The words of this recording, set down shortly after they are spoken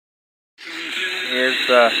Here's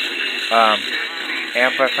the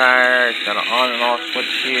amplifier. It's got an on and off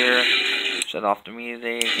switch here. Shut off the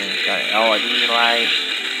music, and it's got an LED light.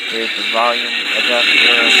 Here's the volume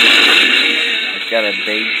adjuster. It's got a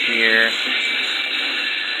bass here.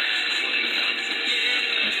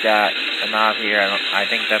 It's got a knob here. I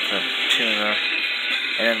think that's a tuner.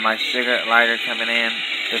 And then my cigarette lighter coming in.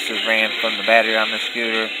 This is ran from the battery on the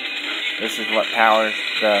scooter. This is what powers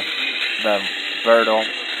the Vertal.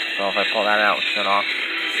 So if I pull that out, shut off.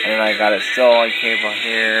 And then I got a solid cable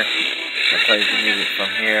here that plays the music from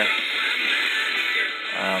here.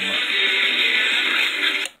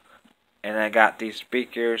 And I got these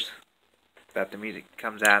speakers that the music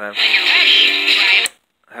comes out of,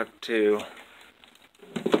 hooked to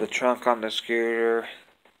the trunk on the scooter.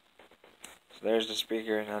 So there's the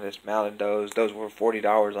speaker, and I just mounted those. Those were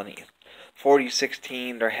 $40 on these.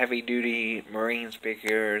 4016, they're heavy duty marine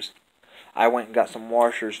speakers. I went and got some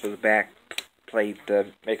washers for the back plate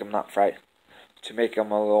to make them not fright, to make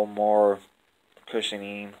them a little more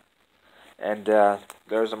cushioning. And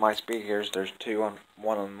those are my speakers. There's two on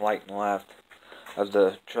one on the right and left of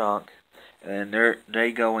the trunk, and then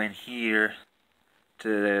they go in here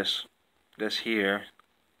to this here,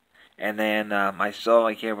 and then my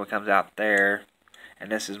solid cable comes out there,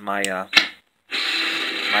 and this is my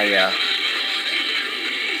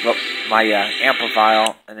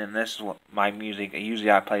amplifier, and then this is what my music. Usually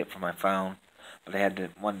I play it from my phone, but I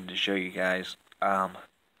wanted to show you guys. And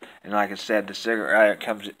like I said, the cigarette lighter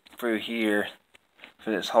comes through here,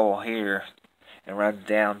 through this hole here, and runs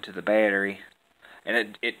down to the battery.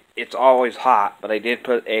 And it's always hot, but I did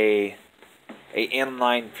put a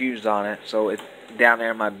inline fuse on it, so it's down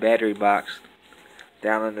there in my battery box,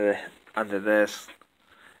 down under this.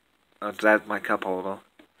 That's my cup holder.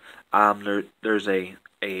 There's a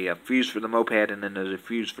fuse for the Moped, and then there's a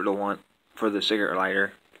fuse for the cigarette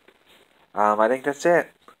lighter. I think that's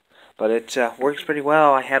it. But it works pretty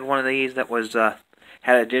well. I had one of these that was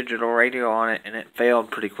had a digital radio on it, and it failed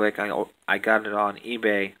pretty quick. I got it on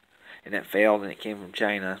eBay, and it failed, and it came from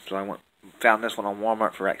China. So I found this one on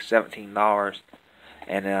Walmart for like $17,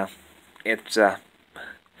 and it's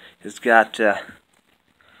got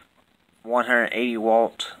 180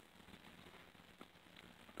 volt.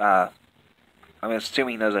 I'm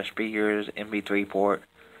assuming those are speakers, MP3 port,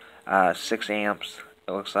 6 amps.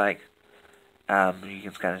 It looks like. You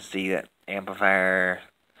can kind of see that amplifier,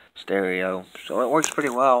 stereo, so it works pretty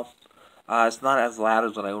well. It's not as loud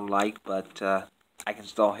as what I would like, but I can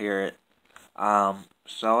still hear it.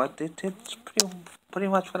 So it's pretty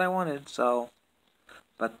much what I wanted. So,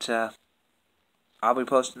 but I'll be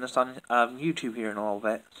posting this on YouTube here in a little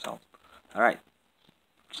bit. So, all right,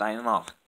 signing off.